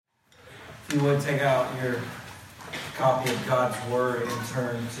If you would take out your copy of God's Word and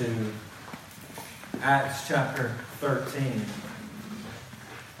turn to Acts chapter 13.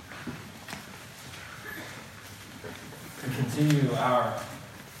 We continue our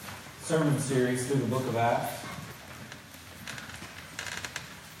sermon series through the book of Acts.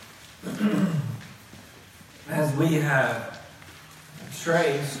 As we have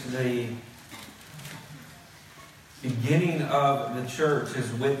traced the beginning of the church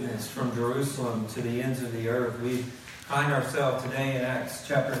as witness from Jerusalem to the ends of the earth, we find ourselves today in Acts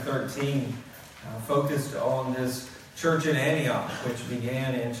chapter 13, focused on this church in Antioch, which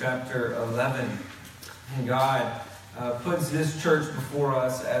began in chapter 11. And God puts this church before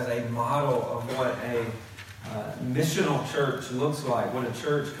us as a model of what a missional church looks like, what a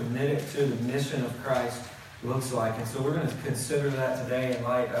church committed to the mission of Christ looks like. And so we're going to consider that today in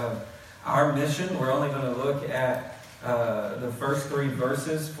light of our mission. We're only going to look at the first three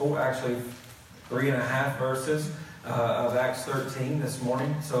verses, actually 3.5 verses of Acts 13 this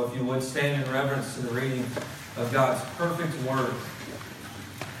morning. So if you would stand in reverence to the reading of God's perfect word.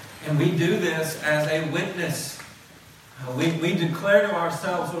 And we do this as a witness. We declare to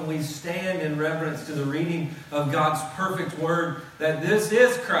ourselves when we stand in reverence to the reading of God's perfect word that this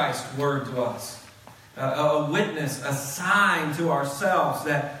is Christ's word to us. A witness, a sign to ourselves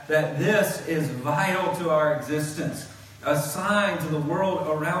that this is vital to our existence. A sign to the world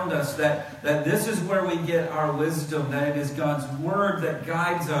around us that this is where we get our wisdom, that it is God's word that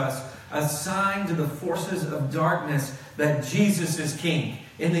guides us. A sign to the forces of darkness that Jesus is King.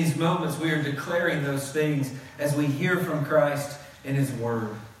 In these moments, we are declaring those things as we hear from Christ in His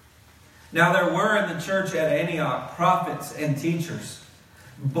Word. Now there were in the church at Antioch prophets and teachers.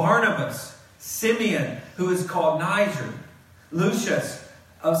 Barnabas, Simeon, who is called Niger, Lucius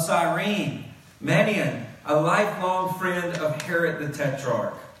of Cyrene, Manaen, a lifelong friend of Herod the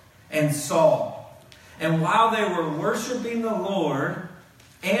Tetrarch, and Saul. And while they were worshiping the Lord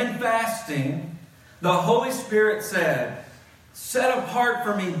and fasting, the Holy Spirit said, "Set apart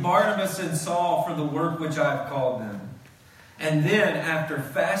for me Barnabas and Saul for the work which I have called them." And then, after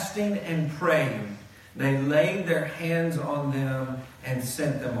fasting and praying, they laid their hands on them and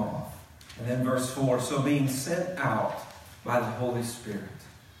sent them off. And then verse 4, so being sent out by the Holy Spirit.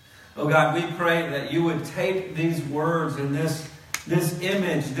 Oh God, we pray that you would take these words and this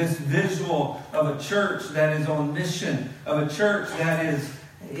image, this visual of a church that is on mission, of a church that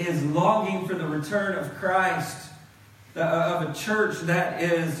is longing for the return of Christ, of a church that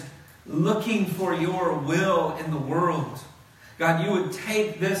is looking for your will in the world. God, you would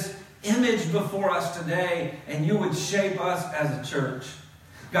take this image before us today and you would shape us as a church.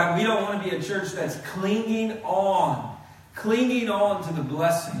 God, we don't want to be a church that's clinging on to the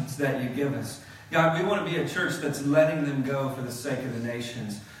blessings that you give us. God, we want to be a church that's letting them go for the sake of the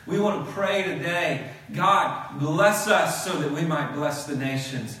nations. We want to pray today, God, bless us so that we might bless the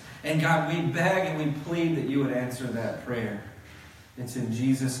nations. And God, we beg and we plead that you would answer that prayer. It's in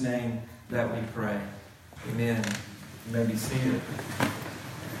Jesus' name that we pray. Amen. You may be seated.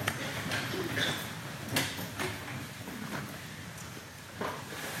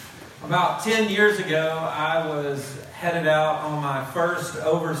 About 10 years ago, I was headed out on my first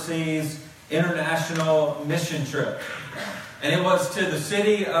overseas international mission trip. And it was to the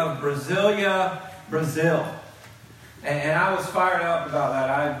city of Brasilia, Brazil. And I was fired up about that.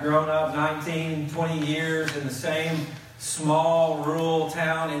 I had grown up 19, 20 years in the same small rural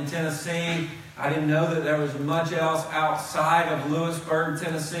town in Tennessee. I didn't know that there was much else outside of Lewisburg,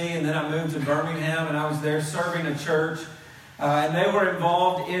 Tennessee. And then I moved to Birmingham and I was there serving a church. And they were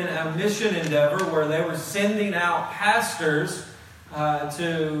involved in a mission endeavor where they were sending out pastors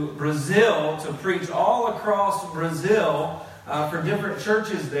to Brazil to preach all across Brazil for different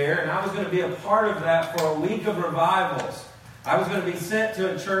churches there. And I was going to be a part of that for a week of revivals. I was going to be sent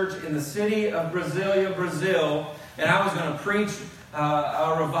to a church in the city of Brasilia, Brazil. And I was going to preach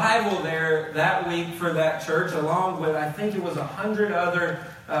a revival there that week for that church, along with, I think it was 100 other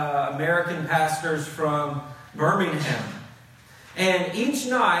American pastors from Birmingham. And each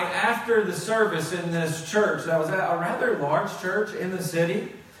night after the service in this church, that was a rather large church in the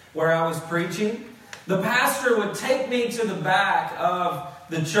city where I was preaching, the pastor would take me to the back of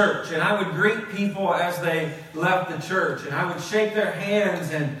the church and I would greet people as they left the church. And I would shake their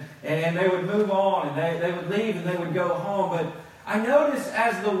hands and they would move on and they would leave and they would go home. But I noticed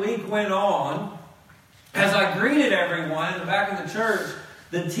as the week went on, as I greeted everyone in the back of the church,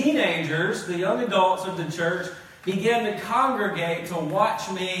 the teenagers, the young adults of the church, began to congregate to watch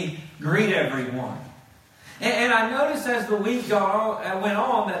me greet everyone. And I noticed as the week went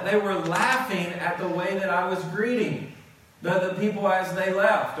on that they were laughing at the way that I was greeting. the people as they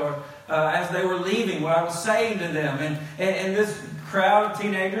left, or as they were leaving, what I was saying to them. And this crowd of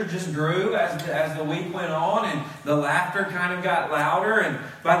teenagers just grew as the week went on, and the laughter kind of got louder. And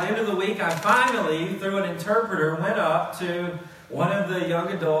by the end of the week, I finally, through an interpreter, went up to one of the young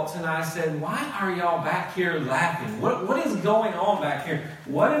adults and I said, "Why are y'all back here laughing? What is going on back here?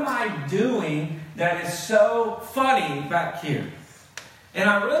 What am I doing that is so funny back here?" And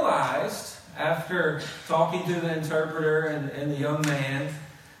I realized, after talking to the interpreter and the young man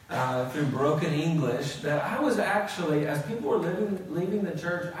through broken English, that I was actually, as people were leaving the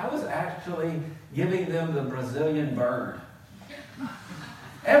church, I was actually giving them the Brazilian bird.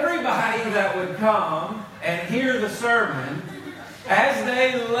 Everybody that would come and hear the sermon, as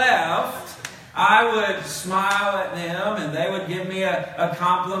they left, I would smile at them and they would give me a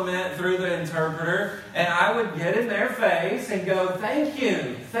compliment through the interpreter, and I would get in their face and go, thank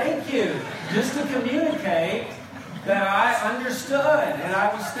you, just to communicate that I understood and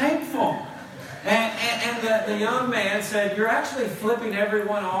I was thankful. And the young man said, "You're actually flipping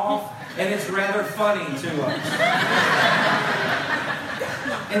everyone off, and it's rather funny to us."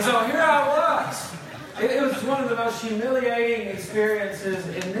 And so here I was. It was one of the most humiliating experiences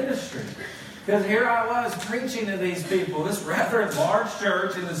in ministry. Because here I was preaching to these people, this rather large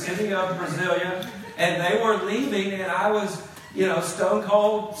church in the city of Brasilia, and they were leaving, and I was, stone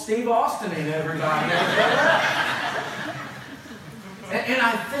cold Steve Austining everybody. And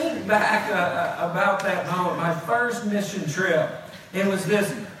I think back about that moment, my first mission trip. It was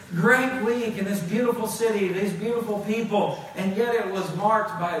this great week in this beautiful city, these beautiful people, and yet it was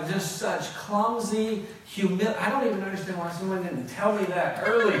marked by just such clumsy humility. I don't even understand why someone didn't tell me that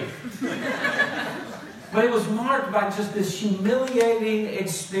early. But it was marked by just this humiliating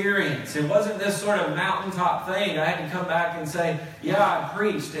experience. It wasn't this sort of mountaintop thing. I had to come back and say, yeah, I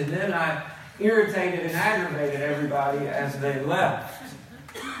preached, and then I irritated and aggravated everybody as they left.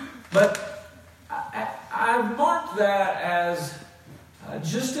 But I've marked that as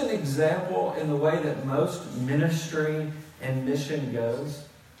just an example in the way that most ministry and mission goes.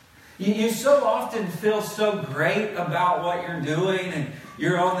 You so often feel so great about what you're doing, and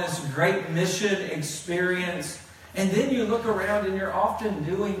you're on this great mission experience, and then you look around and you're often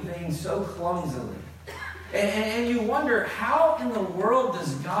doing things so clumsily. And you wonder, how in the world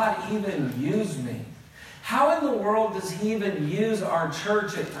does God even use me? How in the world does He even use our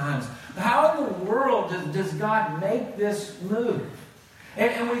church at times? How in the world does God make this move?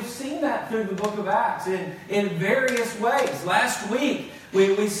 And we've seen that through the book of Acts in various ways. Last week,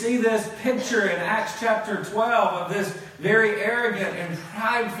 we see this picture in Acts chapter 12 of this very arrogant and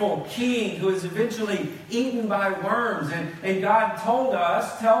prideful king who is eventually eaten by worms. And God tells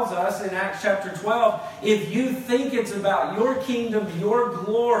us in Acts chapter 12, if you think it's about your kingdom, your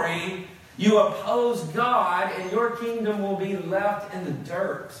glory, you oppose God, and your kingdom will be left in the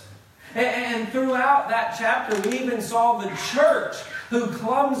dirt. And throughout that chapter, we even saw the church who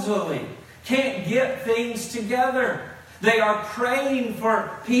clumsily can't get things together. They are praying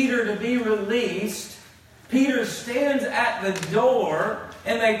for Peter to be released. Peter stands at the door,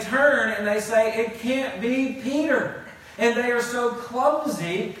 and they turn and they say, it can't be Peter. And they are so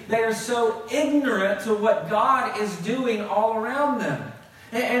clumsy, they are so ignorant to what God is doing all around them.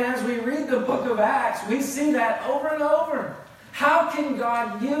 And as we read the book of Acts, we see that over and over. How can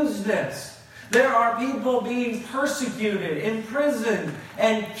God use this? There are people being persecuted, imprisoned,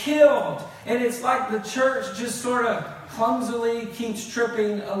 and killed. And it's like the church just sort of clumsily keeps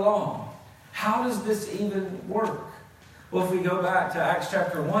tripping along. How does this even work? Well, if we go back to Acts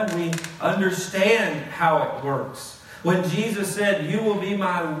chapter 1, we understand how it works. When Jesus said, you will be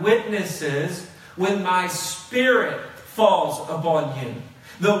my witnesses when my Spirit falls upon you.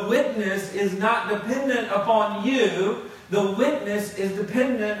 The witness is not dependent upon you. The witness is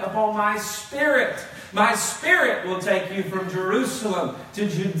dependent upon my Spirit. My Spirit will take you from Jerusalem to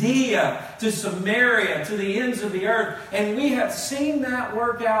Judea, to Samaria, to the ends of the earth. And we have seen that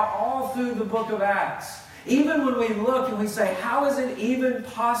work out all through the book of Acts. Even when we look and we say, how is it even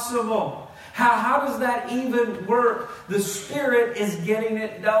possible? How does that even work? The Spirit is getting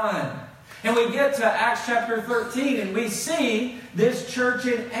it done. And we get to Acts chapter 13 and we see this church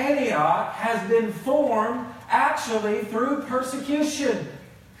in Antioch has been formed actually through persecution.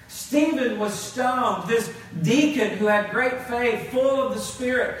 Stephen was stoned, this deacon who had great faith, full of the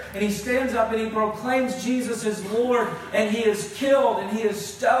Spirit, and he stands up and he proclaims Jesus as Lord, and he is killed and he is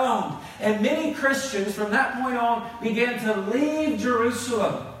stoned. And many Christians from that point on began to leave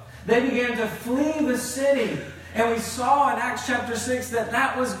Jerusalem. They began to flee the city. And we saw in Acts chapter 6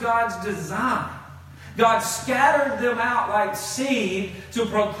 that was God's design. God scattered them out like seed to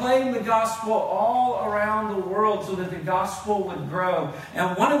proclaim the gospel all around the world so that the gospel would grow.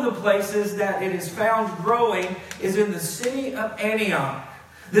 And one of the places that it is found growing is in the city of Antioch.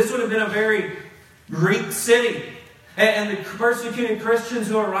 This would have been a very Greek city. And the persecuted Christians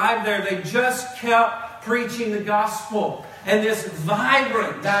who arrived there, they just kept preaching the gospel. And this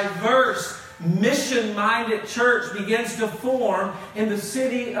vibrant, diverse, mission-minded church begins to form in the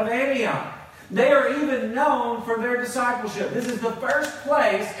city of Antioch. They are even known for their discipleship. This is the first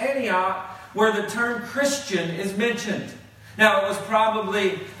place, Antioch, where the term Christian is mentioned. Now, it was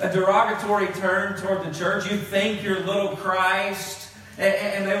probably a derogatory term toward the church. You think you're little Christ,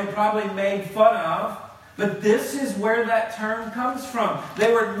 and they were probably made fun of. But this is where that term comes from.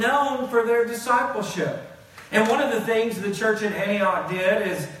 They were known for their discipleship. And one of the things the church in Antioch did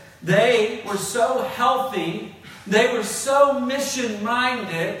is they were so healthy, they were so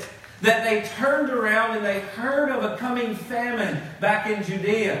mission-minded, that they turned around and they heard of a coming famine back in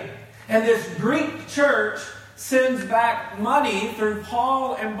Judea. And this Greek church sends back money through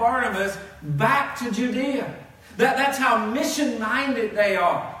Paul and Barnabas back to Judea. That's how mission-minded they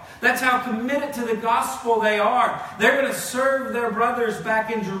are. That's how committed to the gospel they are. They're going to serve their brothers back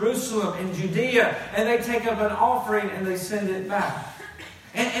in Jerusalem, in Judea, and they take up an offering and they send it back.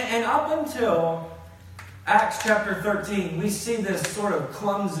 And up until Acts chapter 13, we see this sort of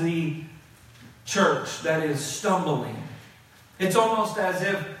clumsy church that is stumbling. It's almost as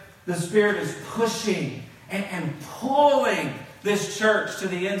if the Spirit is pushing and pulling this church to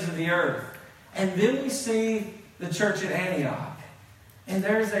the ends of the earth. And then we see the church at Antioch. And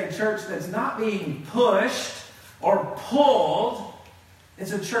there's a church that's not being pushed or pulled.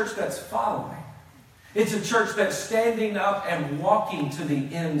 It's a church that's following. It's a church that's standing up and walking to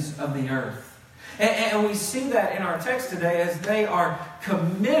the ends of the earth. And we see that in our text today as they are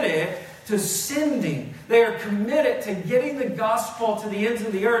committed to sending. They are committed to getting the gospel to the ends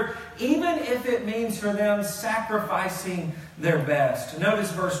of the earth, even if it means for them sacrificing their best.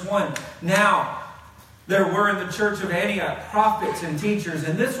 Notice verse 1. Now, there were in the church of Antioch prophets and teachers,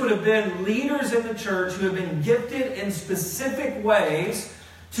 and this would have been leaders in the church who have been gifted in specific ways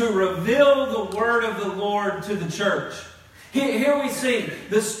to reveal the word of the Lord to the church. Here we see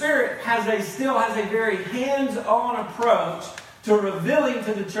the Spirit still has a very hands-on approach to revealing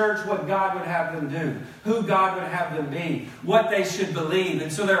to the church what God would have them do, who God would have them be, what they should believe.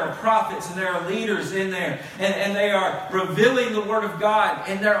 And so there are prophets and there are leaders in there, and they are revealing the Word of God,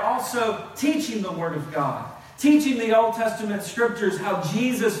 and they're also teaching the Word of God, teaching the Old Testament Scriptures, how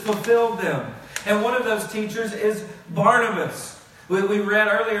Jesus fulfilled them. And one of those teachers is Barnabas. We read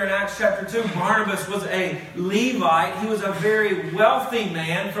earlier in Acts chapter 2, Barnabas was a Levite. He was a very wealthy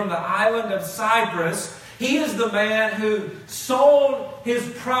man from the island of Cyprus. He is the man who sold his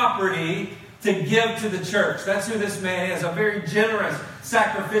property to give to the church. That's who this man is, a very generous,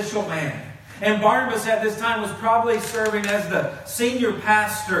 sacrificial man. And Barnabas at this time was probably serving as the senior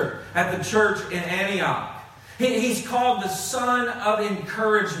pastor at the church in Antioch. He's called the son of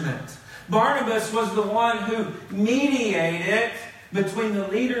encouragement. Barnabas was the one who mediated between the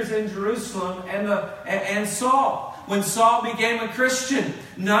leaders in Jerusalem and Saul. When Saul became a Christian,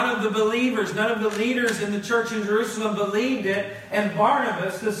 none of the believers, none of the leaders in the church in Jerusalem believed it. And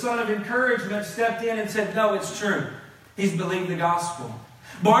Barnabas, the son of encouragement, stepped in and said, no, it's true. He's believed the gospel.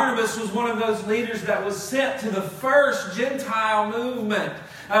 Barnabas was one of those leaders that was sent to the first Gentile movement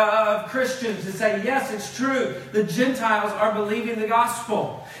of Christians to say, yes, it's true. The Gentiles are believing the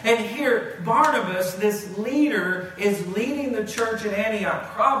gospel. And here, Barnabas, this leader, is leading the church in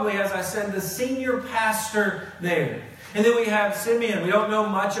Antioch. Probably, as I said, the senior pastor there. And then we have Simeon. We don't know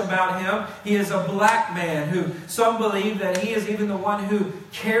much about him. He is a black man who some believe that he is even the one who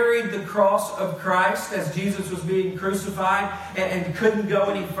carried the cross of Christ as Jesus was being crucified and couldn't go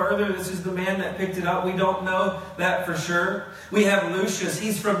any further. This is the man that picked it up. We don't know that for sure. We have Lucius.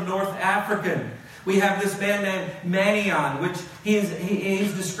 He's from North Africa. We have this man named Manaen, which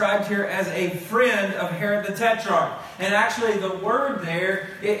he's described here as a friend of Herod the Tetrarch. And actually the word there,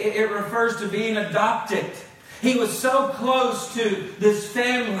 it refers to being adopted. He was so close to this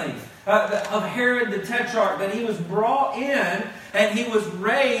family of Herod the Tetrarch that he was brought in and he was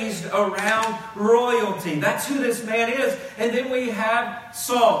raised around royalty. That's who this man is. And then we have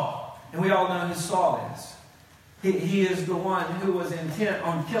Saul. And we all know who Saul is. He is the one who was intent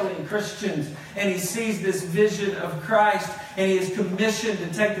on killing Christians. And he sees this vision of Christ. And he is commissioned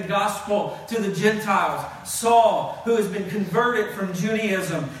to take the gospel to the Gentiles. Saul, who has been converted from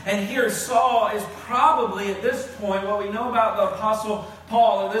Judaism. And here Saul is probably at this point, what we know about the Apostle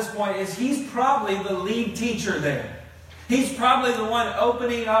Paul at this point is he's probably the lead teacher there. He's probably the one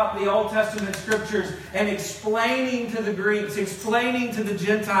opening up the Old Testament scriptures and explaining to the Greeks, explaining to the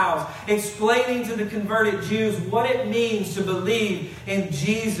Gentiles, explaining to the converted Jews what it means to believe in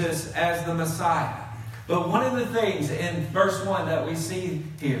Jesus as the Messiah. But one of the things in verse 1 that we see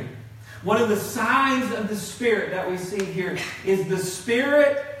here, one of the signs of the Spirit that we see here is the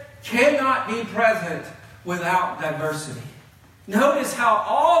Spirit cannot be present without diversity. Notice how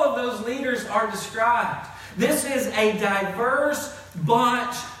all of those leaders are described. This is a diverse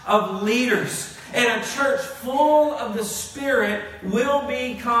bunch of leaders. And a church full of the Spirit will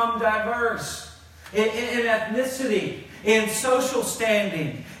become diverse in ethnicity, in social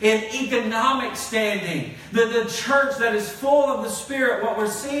standing, in economic standing. The church that is full of the Spirit, what we're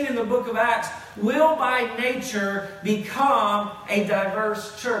seeing in the book of Acts, will by nature become a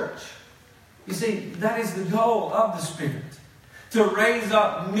diverse church. You see, that is the goal of the Spirit. To raise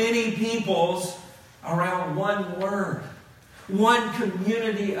up many peoples around one word. One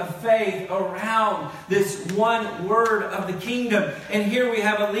community of faith around this one word of the kingdom. And here we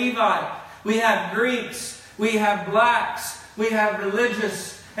have a Levite. We have Greeks. We have blacks. We have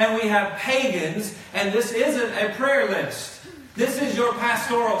religious. And we have pagans. And this isn't a prayer list. This is your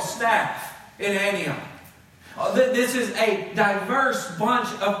pastoral staff in Antioch. This is a diverse bunch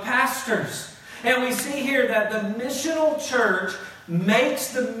of pastors. And we see here that the missional church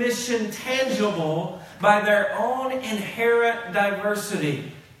makes the mission tangible by their own inherent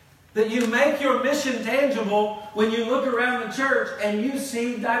diversity. That you make your mission tangible when you look around the church and you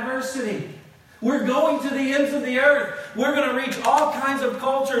see diversity. We're going to the ends of the earth. We're going to reach all kinds of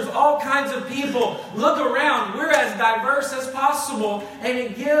cultures, all kinds of people. Look around. We're as diverse as possible, and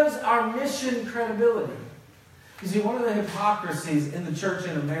it gives our mission credibility. You see, one of the hypocrisies in the church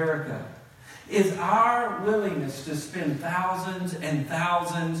in America is our willingness to spend thousands and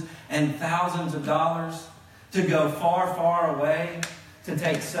thousands and thousands of dollars to go far, far away, to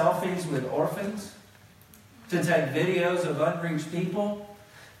take selfies with orphans, to take videos of unreached people.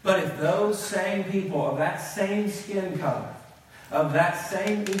 But if those same people of that same skin color, of that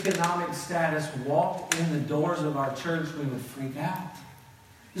same economic status walked in the doors of our church, we would freak out.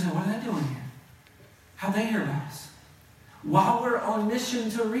 You say, what are they doing here? How'd they hear about us? While we're on mission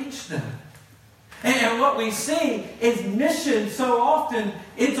to reach them. And what we see is mission so often,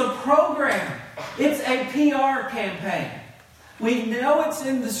 it's a program. It's a PR campaign. We know it's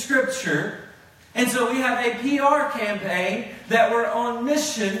in the Scripture. And so we have a PR campaign that we're on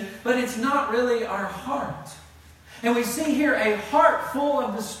mission, but it's not really our heart. And we see here a heart full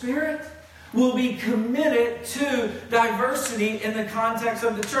of the Spirit will be committed to diversity in the context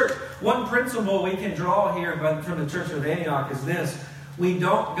of the church. One principle we can draw here from the Church of Antioch is this. We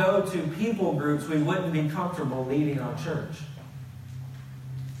don't go to people groups we wouldn't be comfortable leading our church.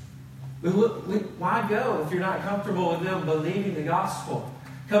 Why go if you're not comfortable with them believing the gospel,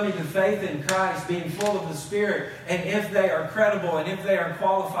 coming to faith in Christ, being full of the Spirit, and if they are credible and if they are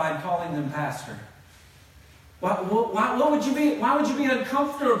qualified, calling them pastor? Why would you be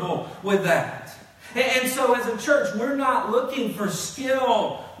uncomfortable with that? And so as a church, we're not looking for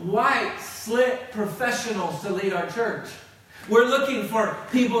skilled, white, slick professionals to lead our church. We're looking for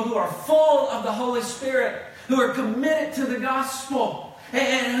people who are full of the Holy Spirit, who are committed to the gospel,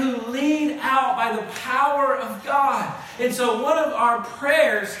 and who lead out by the power of God. And so one of our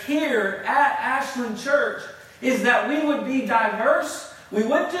prayers here at Ashland Church is that we would be diverse. We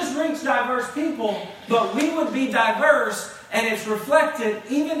wouldn't just reach diverse people, but we would be diverse, and it's reflected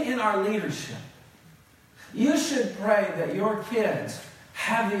even in our leadership. You should pray that your kids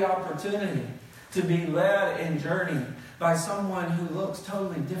have the opportunity to be led and journeyed by someone who looks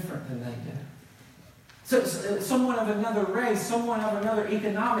totally different than they do. So, someone of another race, someone of another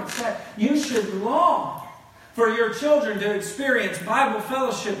economic set. You should long for your children to experience Bible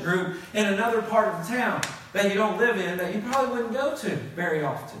fellowship group in another part of the town that you don't live in, that you probably wouldn't go to very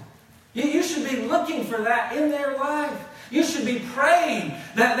often. You should be looking for that in their life. You should be praying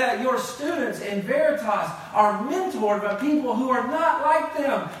that your students in Veritas are mentored by people who are not like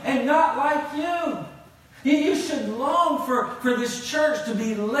them and not like you. You should long for this church to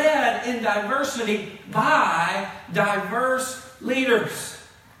be led in diversity by diverse leaders.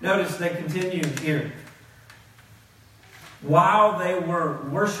 Notice they continue here. While they were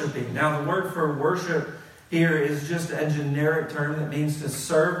worshiping. Now the word for worship here is just a generic term that means to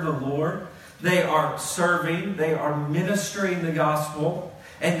serve the Lord. They are serving. They are ministering the gospel.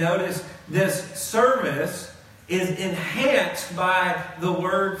 And notice this service is enhanced by the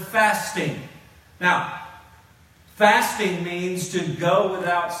word fasting. Now, fasting means to go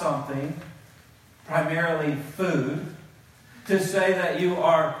without something, primarily food, to say that you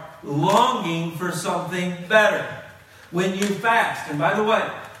are longing for something better. when you fast. And by the way,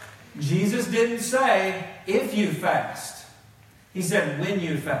 Jesus didn't say if you fast. He said when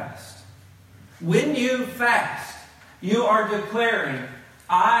you fast. When you fast, you are declaring,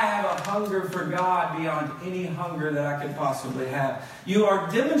 I have a hunger for God beyond any hunger that I could possibly have. You are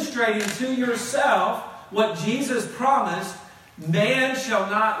demonstrating to yourself what Jesus promised, man shall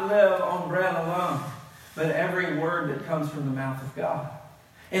not live on bread alone, but every word that comes from the mouth of God.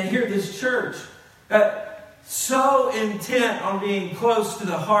 And here this church, so intent on being close to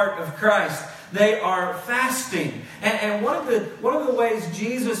the heart of Christ, they are fasting. And one of the ways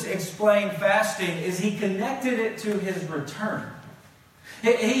Jesus explained fasting is he connected it to his return.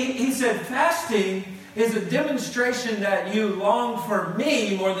 He said fasting is a demonstration that you long for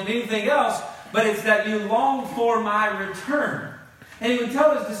me more than anything else, but it's that you long for my return. And he would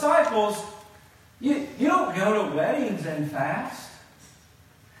tell his disciples, you don't go to weddings and fast.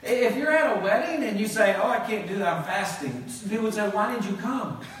 If you're at a wedding and you say, oh, I can't do that, I'm fasting, people would say, why did you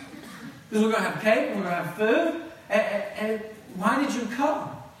come? Because we're going to have cake, we're going to have food, and why did you come?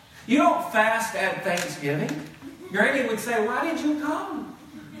 You don't fast at Thanksgiving. Granny would say, why did you come?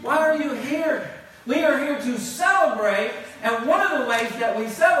 Why are you here? We are here to celebrate, and one of the ways that we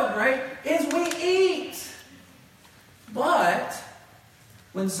celebrate is we eat. But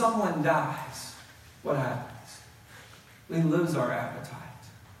when someone dies, what happens? We lose our appetite.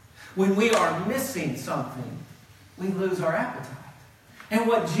 When we are missing something, we lose our appetite. And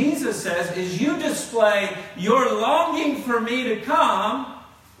what Jesus says is you display your longing for me to come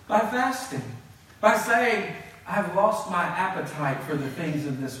by fasting. By saying, I've lost my appetite for the things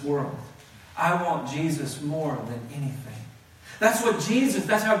of this world. I want Jesus more than anything. That's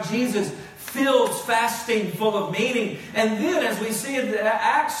how Jesus fills fasting full of meaning. And then as we see in the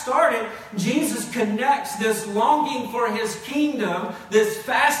Acts started, Jesus connects this longing for his kingdom, this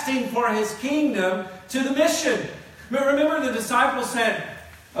fasting for his kingdom, to the mission. Remember the disciples said,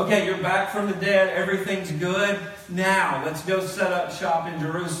 okay, you're back from the dead, everything's good. Now, let's go set up shop in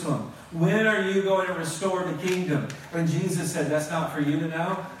Jerusalem. When are you going to restore the kingdom? When Jesus said, that's not for you to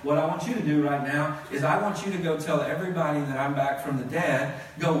know. What I want you to do right now is I want you to go tell everybody that I'm back from the dead.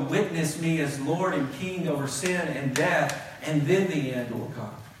 Go witness me as Lord and King over sin and death, and then the end will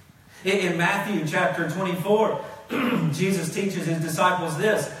come. In Matthew chapter 24, Jesus teaches his disciples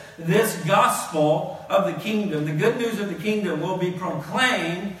this gospel of the kingdom, the good news of the kingdom, will be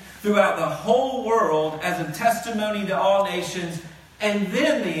proclaimed throughout the whole world as a testimony to all nations, and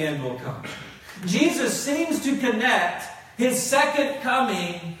then the end will come. Jesus seems to connect his second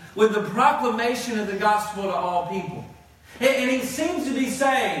coming with the proclamation of the gospel to all people. And he seems to be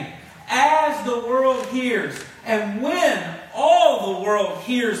saying, as the world hears, and when all the world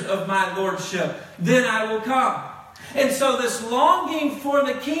hears of my lordship, then I will come. And so this longing for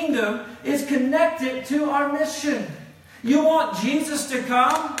the kingdom is connected to our mission. You want Jesus to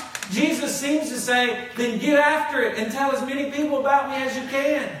come? Jesus seems to say, then get after it and tell as many people about me as you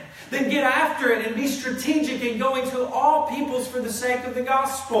can. Then get after it and be strategic in going to all peoples for the sake of the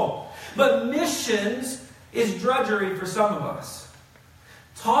gospel. But missions is drudgery for some of us.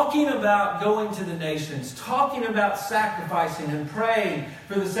 Talking about going to the nations, talking about sacrificing and praying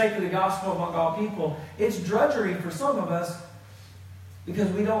for the sake of the gospel among all people, it's drudgery for some of us because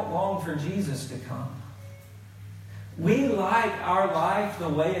we don't long for Jesus to come. We like our life the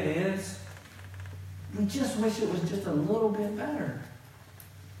way it is. We just wish it was just a little bit better.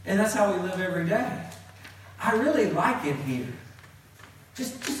 And that's how we live every day. I really like it here.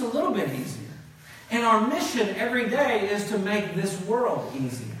 Just a little bit easier. And our mission every day is to make this world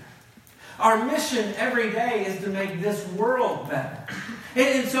easier. Our mission every day is to make this world better.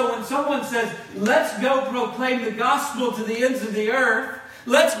 And so when someone says, let's go proclaim the gospel to the ends of the earth,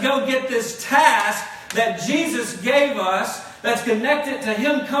 let's go get this task that Jesus gave us that's connected to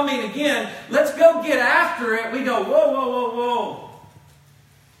him coming again, let's go get after it. We go, whoa.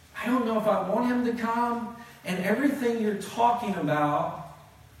 I don't know if I want him to come. And everything you're talking about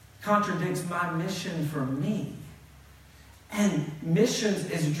contradicts my mission for me. And missions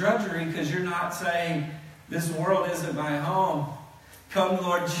is drudgery because you're not saying, this world isn't my home. Come,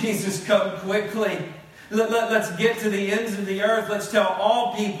 Lord Jesus, come quickly. Let's get to the ends of the earth. Let's tell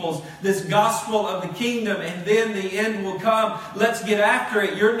all peoples this gospel of the kingdom, and then the end will come. Let's get after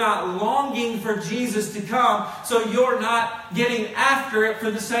it. You're not longing for Jesus to come, so you're not getting after it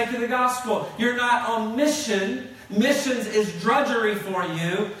for the sake of the gospel. You're not on mission. Missions is drudgery for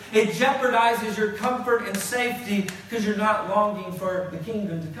you. It jeopardizes your comfort and safety because you're not longing for the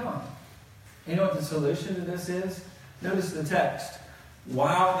kingdom to come. You know what the solution to this is? Notice the text.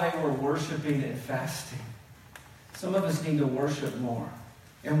 While they were worshiping and fasting. Some of us need to worship more.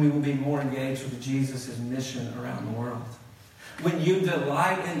 and we will be more engaged with Jesus' mission around the world. When you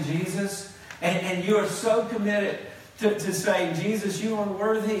delight in Jesus, and you are so committed to say, Jesus, you are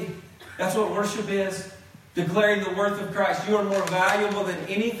worthy. That's what worship is. Declaring the worth of Christ. You are more valuable than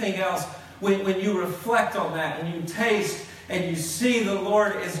anything else. When you reflect on that and you taste and you see the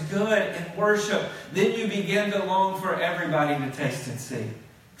Lord is good in worship, then you begin to long for everybody to taste and see.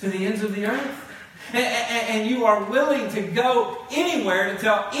 To the ends of the earth. And you are willing to go anywhere to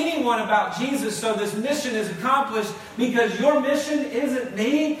tell anyone about Jesus so this mission is accomplished, because your mission isn't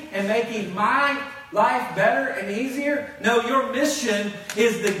me and making my life better and easier. No, your mission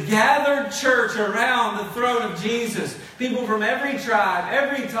is the gathered church around the throne of Jesus. People from every tribe,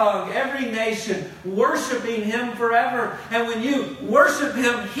 every tongue, every nation, worshiping Him forever. And when you worship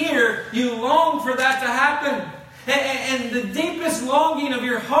Him here, you long for that to happen. And the deepest longing of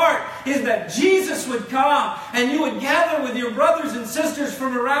your heart is that Jesus would come and you would gather with your brothers and sisters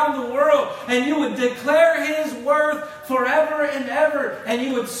from around the world and you would declare His worth forever and ever, and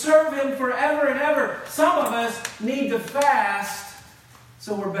you would serve Him forever and ever. Some of us need to fast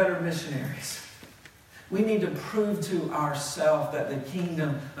so we're better missionaries. We need to prove to ourselves that the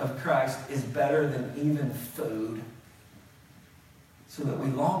kingdom of Christ is better than even food, so that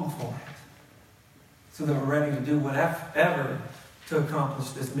we long for it. So that we're ready to do whatever to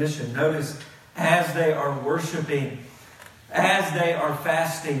accomplish this mission. Notice, as they are worshiping, as they are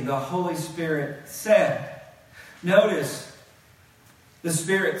fasting, the Holy Spirit said. Notice, the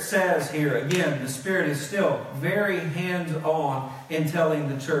Spirit says here, again, the Spirit is still very hands-on in telling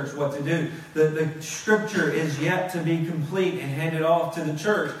the church what to do. The Scripture is yet to be complete and handed off to the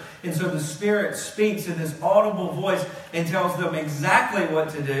church. And so the Spirit speaks in this audible voice and tells them exactly what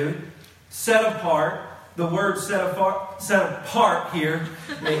to do. Set apart. The word set apart here,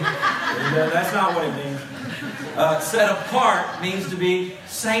 that's not what it means. Set apart means to be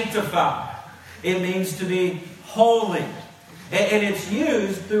sanctified. It means to be holy. And it's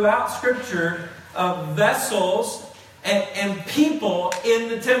used throughout Scripture of vessels and people in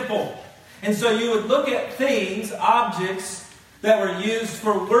the temple. And so you would look at things, objects that were used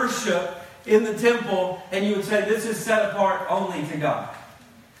for worship in the temple, and you would say, this is set apart only to God.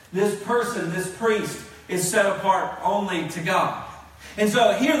 This person, this priest, is set apart only to God. And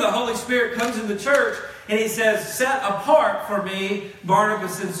so here the Holy Spirit comes in the church and He says, set apart for me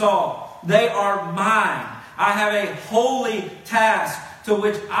Barnabas and Saul. They are mine. I have a holy task to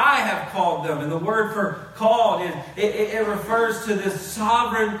which I have called them. And the word for called, it refers to this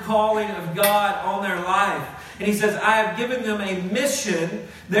sovereign calling of God on their life. And He says, I have given them a mission.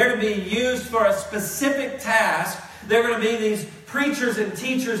 They're to be used for a specific task. They're going to be these preachers and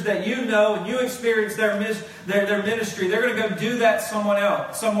teachers that you know and you experience their ministry. They're going to go do that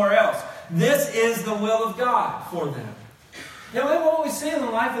somewhere else. This is the will of God for them. Now, what we see in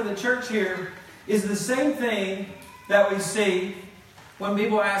the life of the church here is the same thing that we see when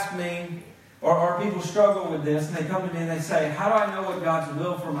people ask me, or people struggle with this, and they come to me and they say, how do I know what God's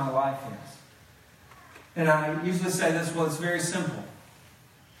will for my life is? And I usually say this, well, it's very simple.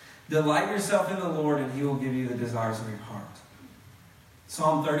 Delight yourself in the Lord and He will give you the desires of your heart.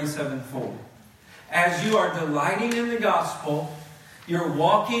 Psalm 37:4. As you are delighting in the gospel, you're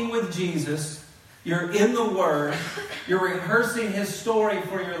walking with Jesus, you're in the Word, you're rehearsing His story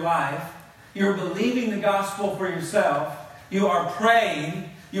for your life, you're believing the gospel for yourself, you are praying,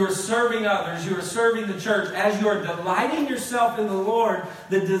 you are serving others, you are serving the church. As you are delighting yourself in the Lord,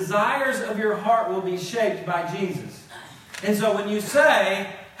 the desires of your heart will be shaped by Jesus. And so when you say,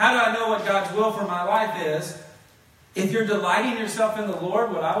 how do I know what God's will for my life is? If you're delighting yourself in the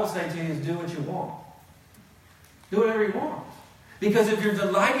Lord, what I will say to you is do what you want. Do whatever you want. Because if you're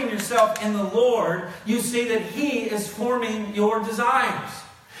delighting yourself in the Lord, you see that He is forming your desires.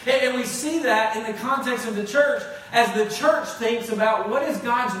 And we see that in the context of the church, as the church thinks about what is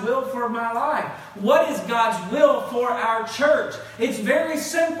God's will for my life? What is God's will for our church? It's very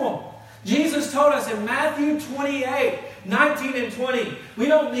simple. Jesus told us in Matthew 28:19 and 20, we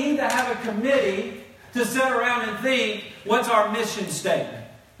don't need to have a committee to sit around and think, what's our mission statement?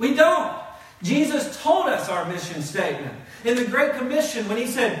 We don't. Jesus told us our mission statement. In the Great Commission, when He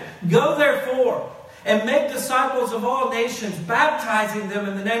said, go therefore and make disciples of all nations, baptizing them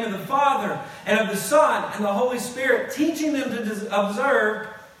in the name of the Father and of the Son and the Holy Spirit, teaching them to observe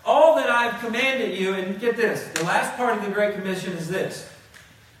all that I have commanded you. And get this, the last part of the Great Commission is this.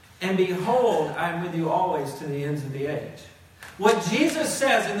 And behold, I am with you always to the ends of the age. What Jesus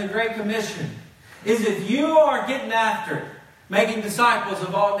says in the Great Commission is if you are getting after it, making disciples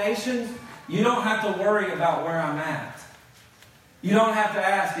of all nations, you don't have to worry about where I'm at. You don't have to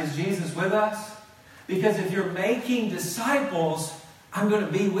ask, is Jesus with us? Because if you're making disciples, I'm going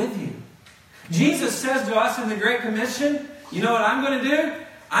to be with you. Jesus says to us in the Great Commission, you know what I'm going to do?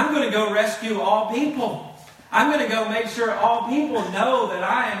 I'm going to go rescue all people. I'm going to go make sure all people know that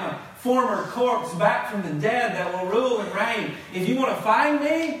I am a former corpse back from the dead that will rule and reign. If you want to find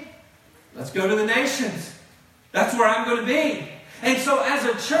me, let's go to the nations. That's where I'm going to be. And so as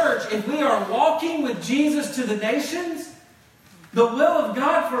a church, if we are walking with Jesus to the nations, the will of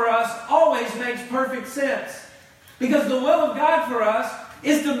God for us always makes perfect sense. Because the will of God for us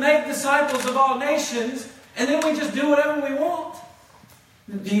is to make disciples of all nations, and then we just do whatever we want.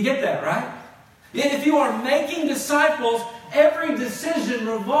 Do you get that, right? And if you are making disciples, every decision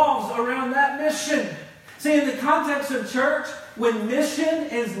revolves around that mission. See, in the context of church, when mission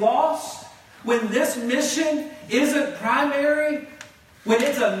is lost, when this mission isn't primary, when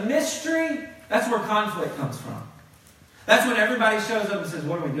it's a mystery, that's where conflict comes from. That's when everybody shows up and says,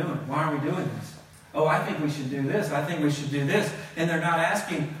 what are we doing? Why are we doing this? Oh, I think we should do this. I think we should do this. And they're not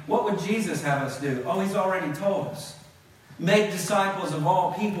asking, what would Jesus have us do? Oh, He's already told us. Make disciples of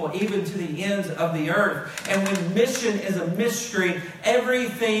all people, even to the ends of the earth. And when mission is a mystery,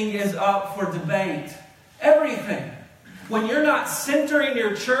 everything is up for debate. Everything. When you're not centering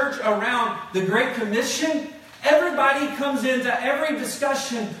your church around the Great Commission, everybody comes into every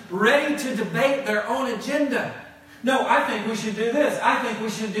discussion ready to debate their own agenda. No, I think we should do this. I think we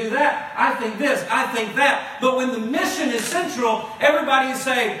should do that. I think this. I think that. But when the mission is central, everybody is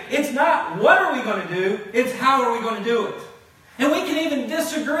saying, it's not what are we going to do, it's how are we going to do it. And we can even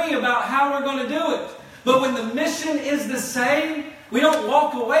disagree about how we're going to do it. But when the mission is the same, we don't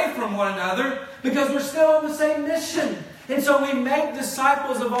walk away from one another because we're still on the same mission. And so we make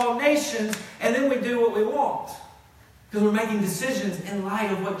disciples of all nations, and then we do what we want. Because we're making decisions in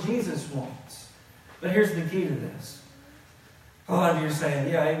light of what Jesus wants. But here's the key to this. A lot of you are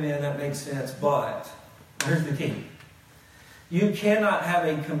saying, yeah, amen, that makes sense. But here's the key. You cannot have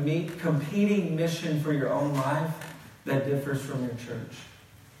a competing mission for your own life that differs from your church.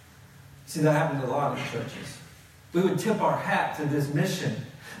 See, that happens a lot in churches. We would tip our hat to this mission.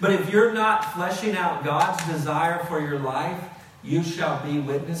 But if you're not fleshing out God's desire for your life, you shall be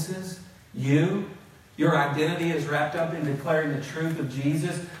witnesses. Your identity is wrapped up in declaring the truth of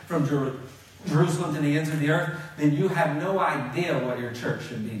Jesus from Jerusalem to the ends of the earth, then you have no idea what your church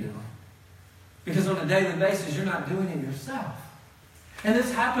should be doing. Because on a daily basis, you're not doing it yourself. And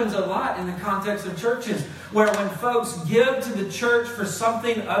this happens a lot in the context of churches, where when folks give to the church for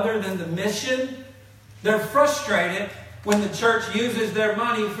something other than the mission, they're frustrated when the church uses their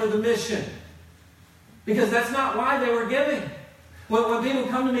money for the mission. Because that's not why they were giving. When people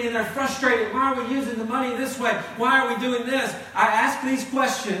come to me and they're frustrated, why are we using the money this way? Why are we doing this? I ask these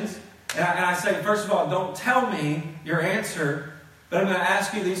questions, and I say, first of all, don't tell me your answer, but I'm going to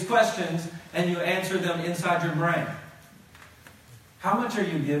ask you these questions, and you answer them inside your brain. How much are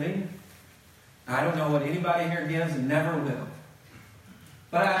you giving? I don't know what anybody here gives and never will.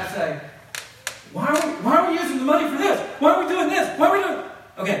 But I say, why are we using the money for this? Why are we doing this? Why are we doing...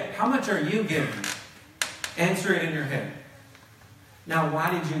 Okay, how much are you giving? Answer it in your head. Now,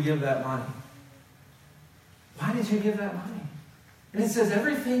 why did you give that money? Why did you give that money? And it says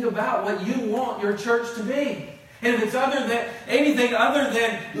everything about what you want your church to be. And if it's anything other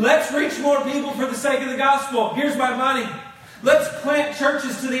than, let's reach more people for the sake of the gospel, here's my money. Let's plant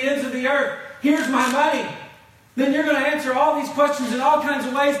churches to the ends of the earth, here's my money. Then you're going to answer all these questions in all kinds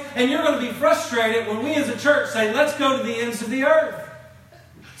of ways, and you're going to be frustrated when we as a church say, let's go to the ends of the earth.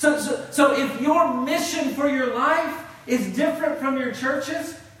 So if your mission for your life is different from your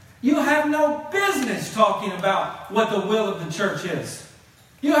church's, you have no business talking about what the will of the church is.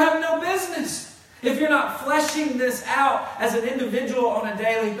 You have no business if you're not fleshing this out as an individual on a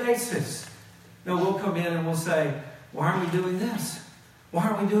daily basis. No, we'll come in and we'll say, why are we doing this? Why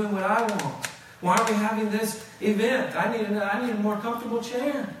aren't we doing what I want? Why are we having this event? I need a more comfortable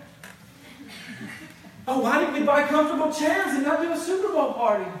chair. Oh, why didn't we buy comfortable chairs and not do a Super Bowl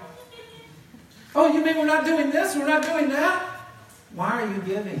party? Oh, you mean we're not doing this? We're not doing that? Why are you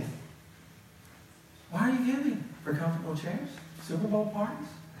giving? Why are you giving? For comfortable chairs? Super Bowl parties?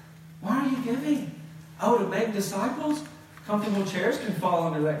 Why are you giving? Oh, to make disciples? Comfortable chairs can fall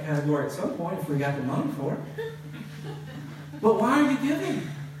under that category at some point if we got the money for it. But why are you giving?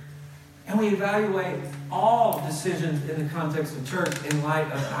 And we evaluate all decisions in the context of church in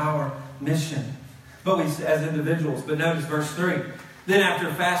light of our mission. But we, as individuals. But notice verse 3. Then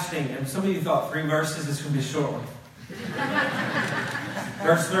after fasting, and some of you thought 3 verses, this would be a short one.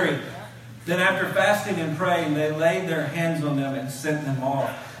 Verse 3. Then after fasting and praying, they laid their hands on them and sent them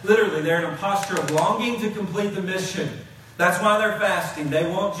off. Literally, they're in a posture of longing to complete the mission. That's why they're fasting. They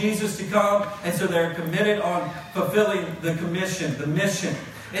want Jesus to come, and so they're committed on fulfilling the commission, the mission.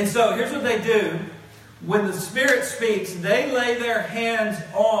 And so here's what they do. When the Spirit speaks, they lay their hands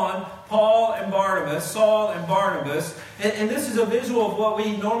on Paul and Barnabas, Saul and Barnabas. And this is a visual of what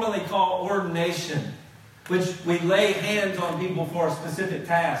we normally call ordination, which we lay hands on people for a specific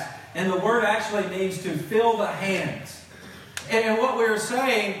task. And the word actually means to fill the hands. And what we're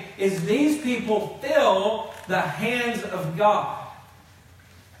saying is these people fill the hands of God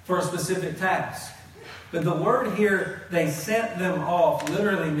for a specific task. But the word here, they sent them off,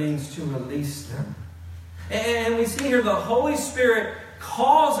 literally means to release them. And we see here the Holy Spirit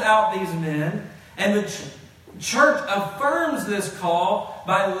calls out these men, and the church affirms this call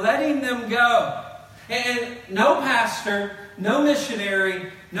by letting them go. And no pastor, no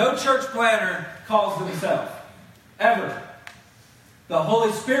missionary, no church planner calls themselves. Ever. The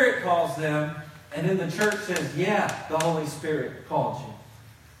Holy Spirit calls them, and then the church says, yeah, the Holy Spirit called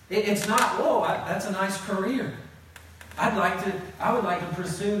you. It's not, whoa, that's a nice career. I would like to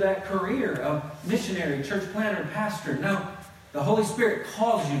pursue that career of missionary, church planner, pastor. No, the Holy Spirit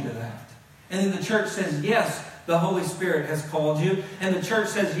calls you to that. And then the church says, yes, the Holy Spirit has called you. And the church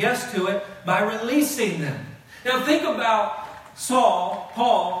says yes to it by releasing them. Now think about Saul,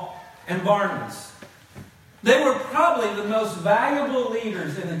 Paul, and Barnabas. They were probably the most valuable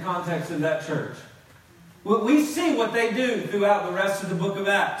leaders in the context of that church. We see what they do throughout the rest of the book of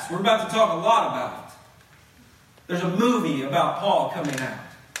Acts. We're about to talk a lot about it. There's a movie about Paul coming out.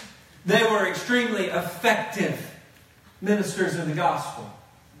 They were extremely effective ministers of the gospel.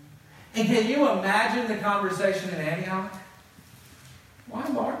 And can you imagine the conversation in Antioch? Why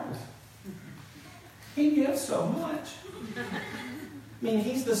Barnabas? He gives so much. I mean,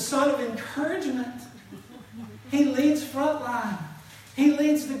 he's the son of encouragement. He leads Frontline. He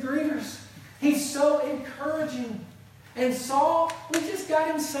leads the greeters. He's so encouraging. And Saul, we just got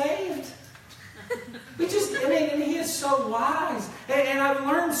him saved. And he is so wise. And I've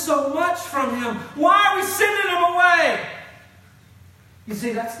learned so much from him. Why are we sending him away? You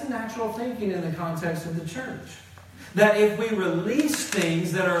see, that's the natural thinking in the context of the church. That if we release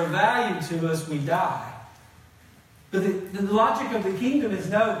things that are of value to us, we die. But the logic of the kingdom is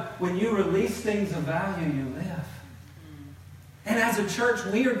no, when you release things of value, you live. And as a church,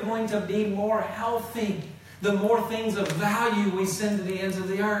 we are going to be more healthy the more things of value we send to the ends of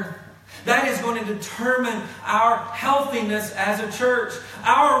the earth. That is going to determine our healthiness as a church.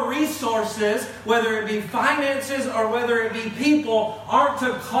 Our resources, whether it be finances or whether it be people, aren't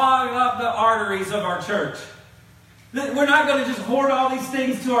to clog up the arteries of our church. We're not going to just hoard all these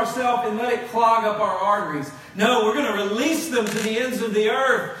things to ourselves and let it clog up our arteries. No, we're going to release them to the ends of the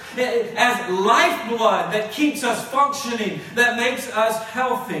earth as lifeblood that keeps us functioning, that makes us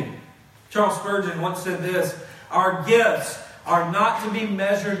healthy. Charles Spurgeon once said this, our gifts are not to be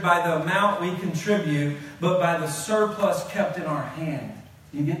measured by the amount we contribute, but by the surplus kept in our hand.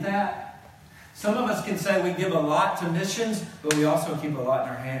 You get that? Some of us can say we give a lot to missions, but we also keep a lot in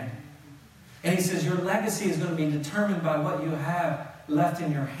our hand. And he says your legacy is going to be determined by what you have left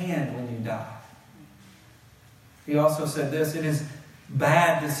in your hand when you die. He also said this, it is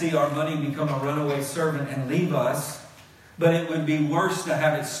bad to see our money become a runaway servant and leave us, but it would be worse to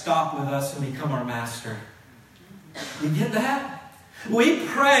have it stop with us and become our master. You get that? We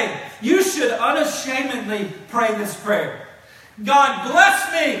pray. You should unashamedly pray this prayer. God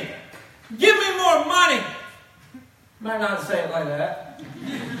bless me. Give me more money. Might not say it like that.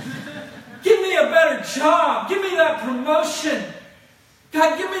 Give me a better job. Give me that promotion.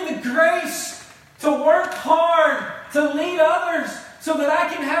 God, give me the grace to work hard, to lead others so that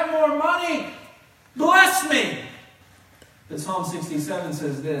I can have more money. Bless me. But Psalm 67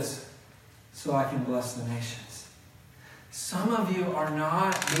 says this, so I can bless the nations. Some of you are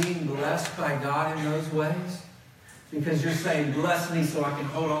not being blessed by God in those ways because you're saying, bless me so I can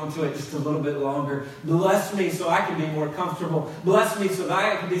hold on to it just a little bit longer. Bless me so I can be more comfortable. Bless me so that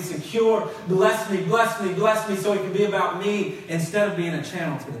I can be secure. Bless me, bless me, bless me so it can be about me instead of being a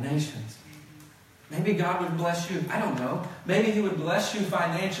channel to the nations. Maybe God would bless you. I don't know. Maybe He would bless you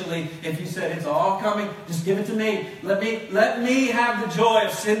financially if you said, it's all coming. Just give it to me. Let me have the joy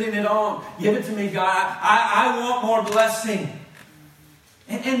of sending it on. Give it to me, God. I want more blessing.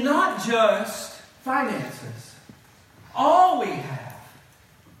 And not just finances. All we have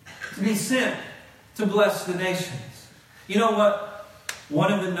to be sent to bless the nations. You know what?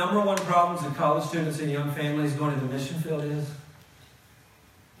 One of the number one problems that college students and young families going to the mission field is?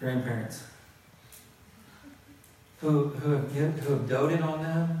 Grandparents. Who have doted on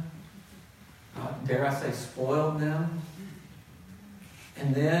them, dare I say spoiled them.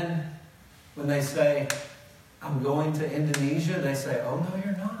 And then when they say, I'm going to Indonesia, they say, oh, no,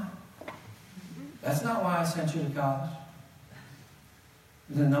 you're not. That's not why I sent you to college.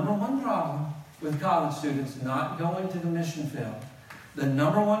 The number one problem with college students not going to the mission field, the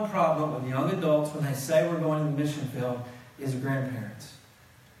number one problem with young adults when they say we're going to the mission field is grandparents.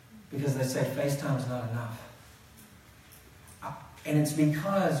 Because they say FaceTime is not enough. And it's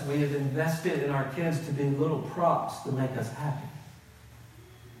because we have invested in our kids to be little props to make us happy.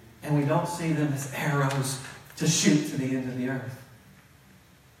 And we don't see them as arrows to shoot to the end of the earth.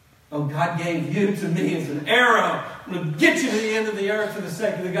 Oh, God gave you to me as an arrow. I'm going to get you to the end of the earth for the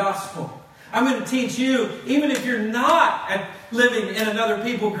sake of the gospel. I'm going to teach you, even if you're not living in another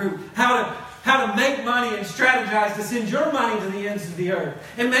people group, how to make money and strategize to send your money to the ends of the earth.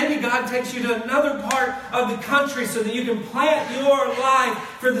 And maybe God takes you to another part of the country so that you can plant your life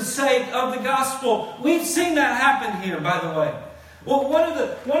for the sake of the gospel. We've seen that happen here, by the way. Well, one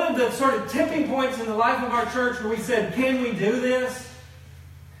of the sort of tipping points in the life of our church where we said, can we do this?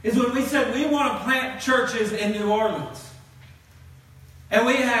 Is when we said we want to plant churches in New Orleans. And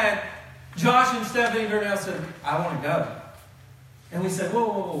we had Josh and Stephanie Gurnell said, I want to go. And we said,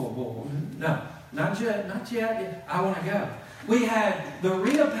 whoa. No, not yet. I want to go. We had the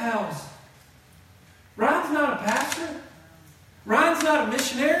Rita Pels. Ryan's not a pastor. Ryan's not a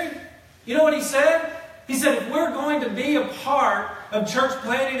missionary. You know what he said? He said, if we're going to be a part of church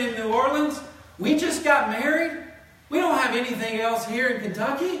planting in New Orleans, we just got married. We don't have anything else here in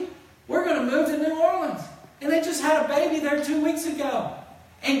Kentucky. We're going to move to New Orleans. And they just had a baby there 2 weeks ago.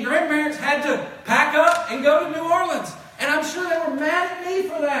 And grandparents had to pack up and go to New Orleans. And I'm sure they were mad at me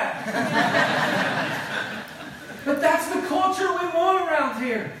for that. But that's the culture we want around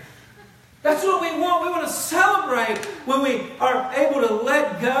here. That's what we want. We want to celebrate when we are able to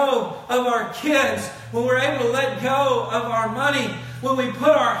let go of our kids, when we're able to let go of our money, when we put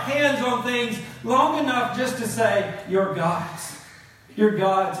our hands on things long enough just to say, you're God's. You're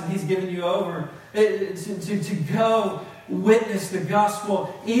God's, and He's given you over to go witness the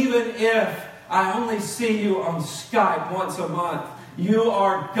gospel, even if I only see you on Skype once a month. You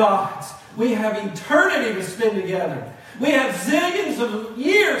are God's. We have eternity to spend together. We have zillions of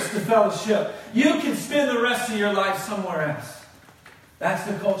years to fellowship. You can spend the rest of your life somewhere else. That's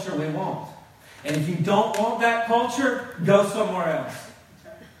the culture we want. And if you don't want that culture, go somewhere else.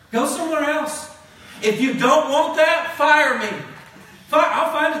 Go somewhere else. If you don't want that, fire me.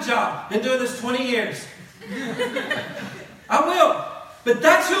 I'll find a job. Been doing this 20 years. I will. But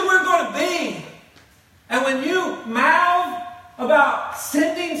that's who we're going to be. And when you mouth about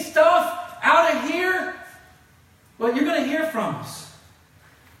sending stuff out of here, well, you're going to hear from us.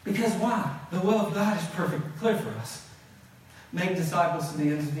 Because why? The will of God is perfectly clear for us. Make disciples to the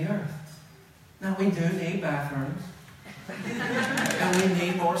ends of the earth. Now, we do need bathrooms. And we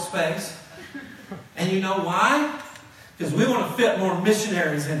need more space. And you know why? Because we want to fit more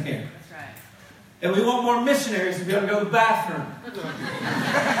missionaries in here. That's right. And we want more missionaries to be able to go to the bathroom.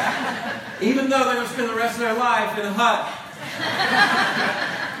 Even though they're going to spend the rest of their life in a hut.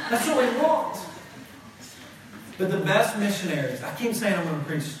 That's what we want. But the best missionaries, I keep saying I'm going to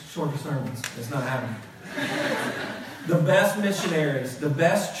preach shorter sermons. It's not happening. The best missionaries, the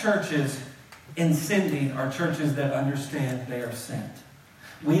best churches in sending are churches that understand they are sent.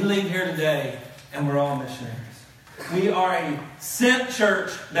 We leave here today and we're all missionaries. We are a sent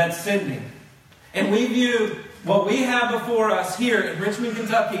church that's sending. And we view what we have before us here in Richmond,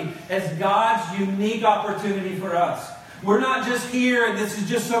 Kentucky as God's unique opportunity for us. We're not just here and this is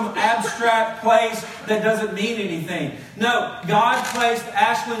just some abstract place that doesn't mean anything. No, God placed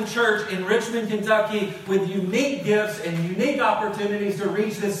Ashland Church in Richmond, Kentucky with unique gifts and unique opportunities to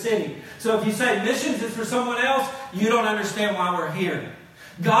reach this city. So if you say missions is for someone else, you don't understand why we're here.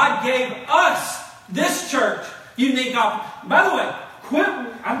 God gave us, this church, unique opportunities. By the way,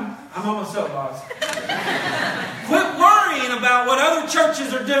 I'm on my soapbox. Quit worrying about what other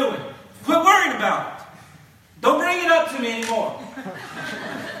churches are doing. Quit worrying about it. Don't bring it up to me anymore.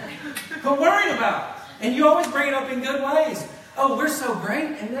 Quit worrying about it. And you always bring it up in good ways. Oh, we're so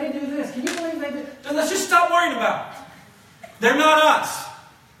great, and they do this. Can you believe they do? So let's just stop worrying about it. They're not us.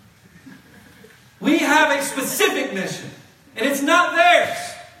 We have a specific mission, and it's not theirs.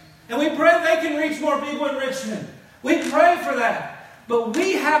 And we pray they can reach more people in Richmond. We pray for that. But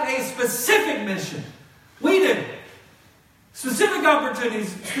we have a specific mission. We do. Specific opportunities,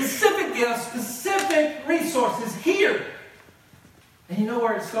 specific gifts, specific resources here. And you know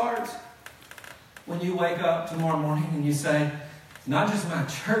where it starts? When you wake up tomorrow morning and you say, it's not just my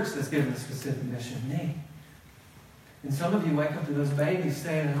church that's given a specific mission, me. And some of you wake up to those babies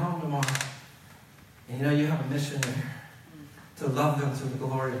staying at home tomorrow. And you know you have a mission there. To love them to the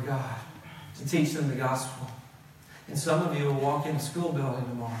glory of God. To teach them the gospel. And some of you will walk in the school building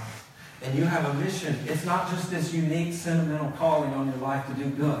tomorrow, and you have a mission. It's not just this unique, sentimental calling on your life to do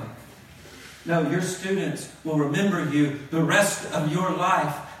good. No, your students will remember you the rest of your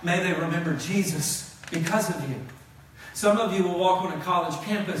life. May they remember Jesus because of you. Some of you will walk on a college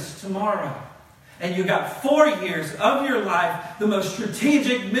campus tomorrow, and you got 4 years of your life, the most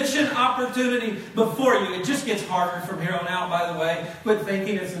strategic mission opportunity before you. It just gets harder from here on out, by the way. Quit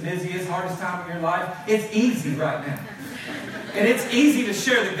thinking it's the busiest, hardest time of your life. It's easy right now. And it's easy to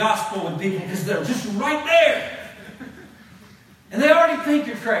share the gospel with people because they're just right there. And they already think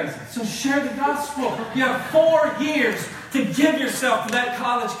you're crazy. So share the gospel. You have 4 years to give yourself to that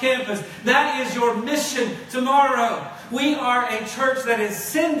college campus. That is your mission tomorrow. We are a church that is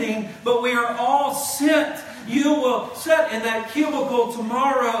sending, but we are all sent. You will sit in that cubicle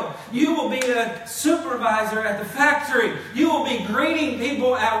tomorrow. You will be a supervisor at the factory. You will be greeting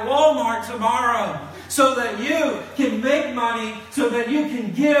people at Walmart tomorrow, so that you can make money, so that you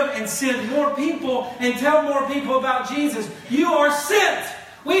can give and send more people and tell more people about Jesus. You are sent.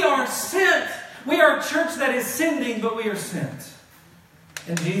 We are sent. We are a church that is sending, but we are sent.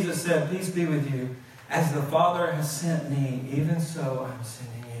 And Jesus said, "Peace be with you. As the Father has sent me, even so I'm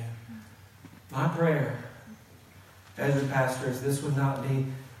sending you." My prayer as a pastor is this would not be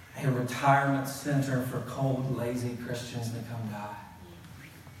a retirement center for cold, lazy Christians to come die.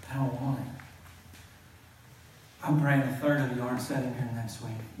 I don't want it. I'm praying a third of you aren't sitting here next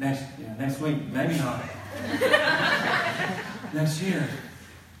week. Next week, maybe not. Next year.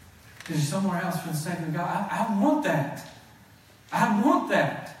 Because you're somewhere else for the sake of God. I want that. I want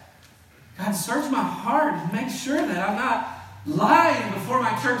that. God, search my heart and make sure that I'm not lying before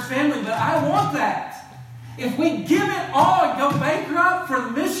my church family, but I want that. If we give it all and go bankrupt for the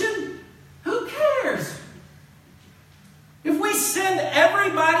mission, who cares? If we send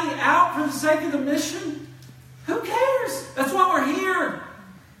everybody out for the sake of the mission, who cares? That's why we're here.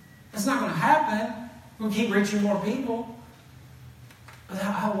 That's not going to happen. We'll keep reaching more people. But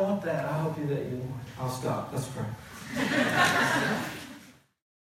I want that. I hope that you want it. I'll stop. Let's pray.